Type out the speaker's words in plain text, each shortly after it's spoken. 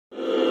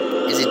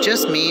it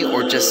just me,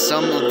 or just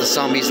some of the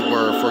zombies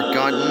were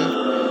forgotten?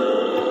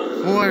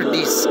 Who are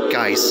these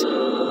guys?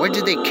 Where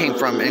did they came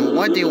from, and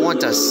why do they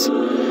want us? Boy,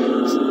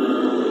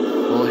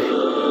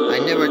 I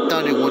never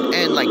thought it would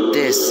end like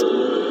this.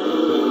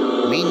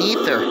 Me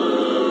neither.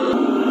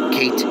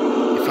 Kate,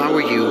 if I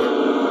were you,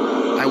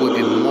 I would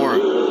be more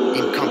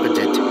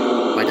incompetent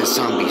by the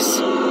zombies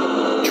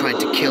trying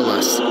to kill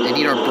us and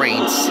eat our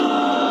brains.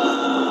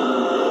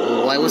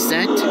 Why was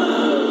that?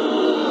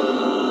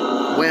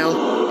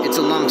 Well, it's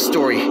a long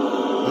story.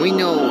 We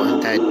know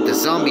that the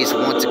zombies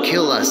want to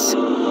kill us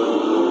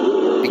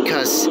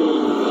because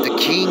the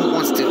king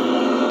wants to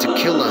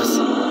kill us.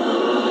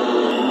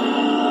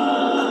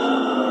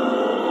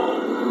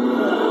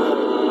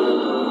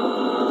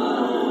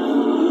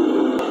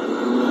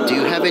 Do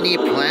you have any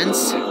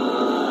plans?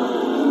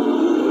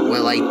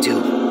 Well, I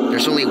do.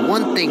 There's only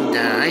one thing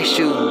that I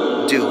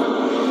should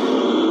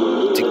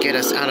do to get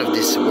us out of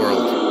this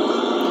world.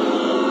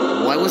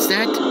 What was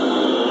that?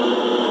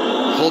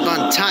 Hold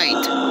on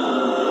tight.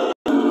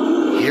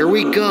 Here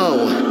we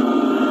go.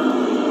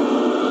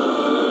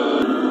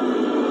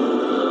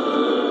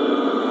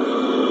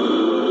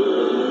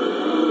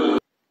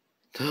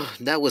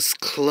 That was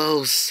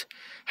close.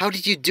 How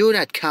did you do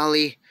that,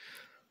 Callie?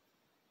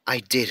 I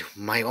did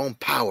my own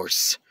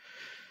powers.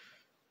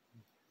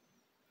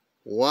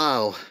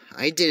 Wow,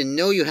 I didn't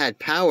know you had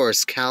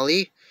powers,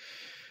 Callie.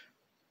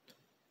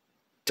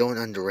 Don't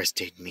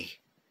underestimate me.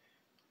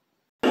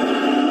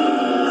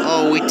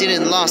 Oh, we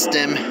didn't lost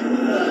them.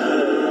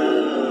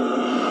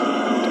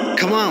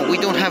 Come on, we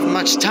don't have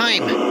much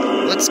time.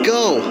 Let's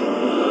go.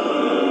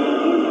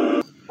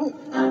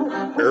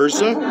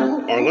 Erza,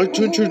 I'd like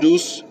to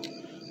introduce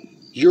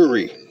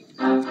Yuri.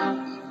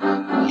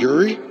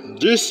 Yuri,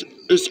 this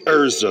is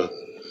Erza.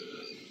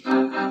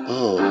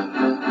 Oh,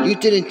 you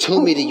didn't tell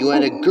me that you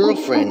had a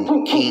girlfriend,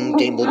 King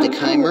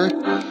Dimbledeckheimer.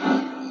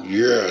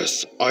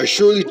 Yes, I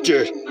surely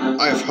did.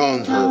 I've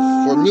found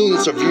her for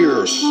millions of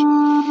years.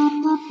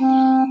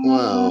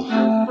 Wow.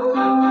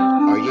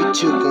 Are you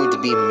two going to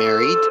be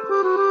married?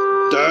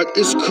 That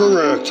is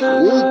correct.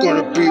 We're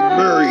gonna be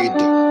married.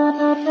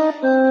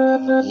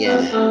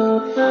 Yeah.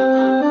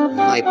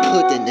 My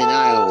pudding and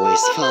I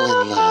always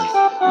fall in love.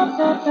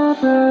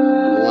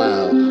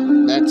 Wow,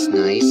 that's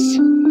nice.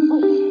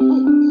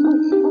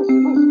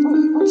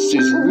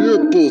 Since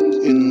we're both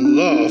in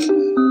love,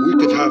 we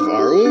could have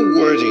our own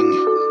wedding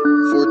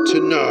for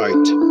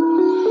tonight.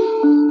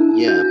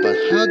 Yeah, but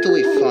how do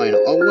we find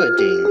a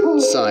wedding,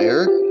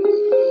 sire?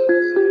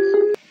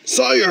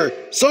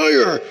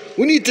 Sire,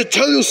 we need to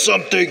tell you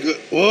something.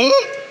 What?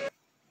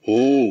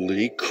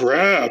 Holy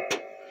crap.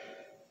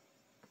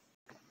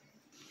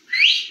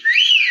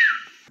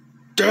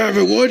 Damn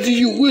it, why do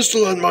you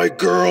whistle at my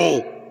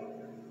girl?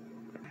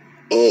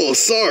 Oh,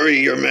 sorry,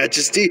 Your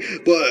Majesty,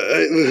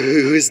 but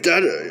who's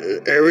that?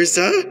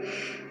 Erza?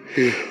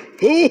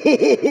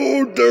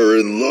 Oh, they're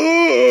in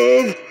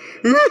love!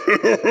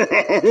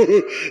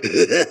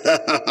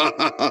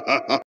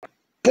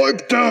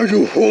 Pipe down,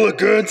 you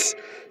hooligans!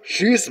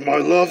 She's my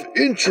love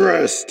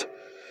interest!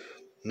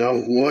 Now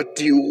what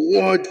do you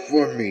want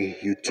from me,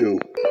 you two?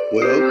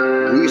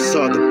 Well, we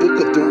saw the Book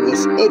of Doom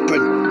was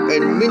open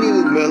and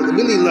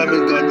Millie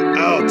Lemon got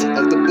out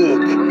of the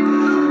book.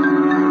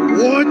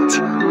 What?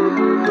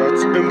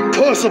 That's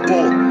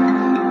impossible!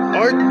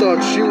 I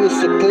thought she was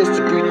supposed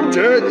to be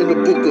dead in the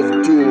Book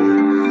of Doom.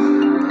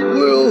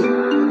 Well,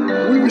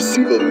 we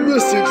received a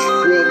message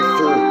from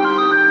her.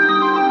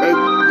 And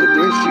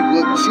then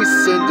she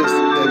sent us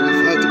that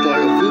we've had to buy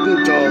a voodoo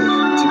doll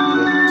to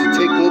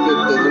take over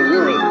the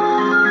world.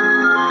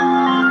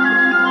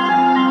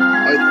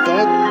 I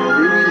thought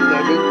Millie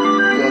Lemon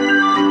got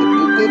in the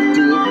Book of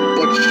Doom,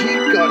 but she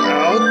got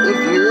out of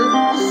here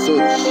so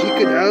she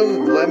could have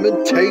lemon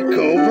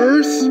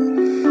takeovers?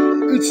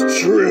 It's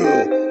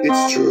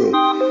true.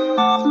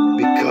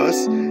 Because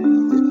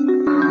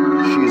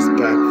she is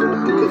back from the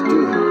Book of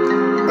Doom.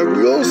 And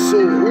we also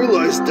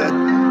realized that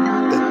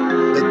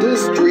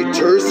those three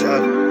turds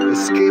have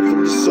escaped from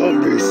the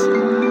zombies.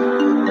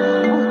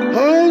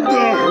 How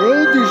the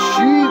hell did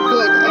she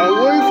get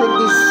away from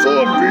the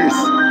zombies?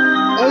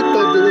 I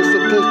thought they were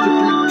supposed to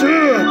be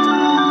dead.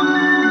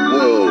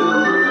 Well,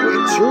 we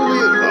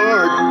truly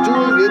are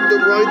doing it the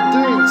right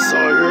thing,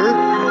 sire.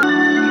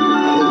 You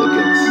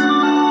hooligans.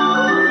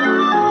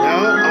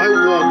 Now I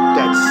want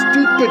that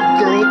stupid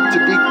girl to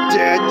be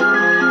dead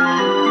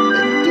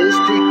and those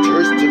three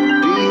turds to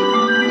be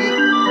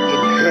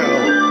in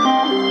hell.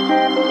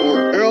 Or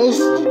else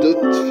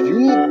you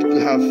will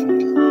have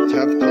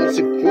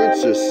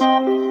consequences.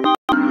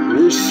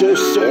 We're so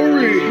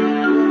sorry.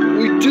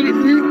 We didn't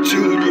mean to,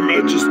 Your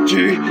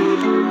Majesty.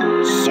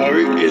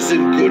 Sorry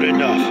isn't good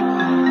enough.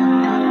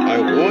 I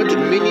want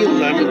Minnie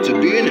Lemon to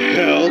be in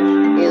hell,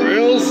 or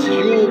else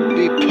you'll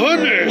be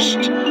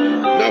punished.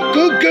 Now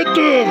go get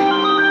them!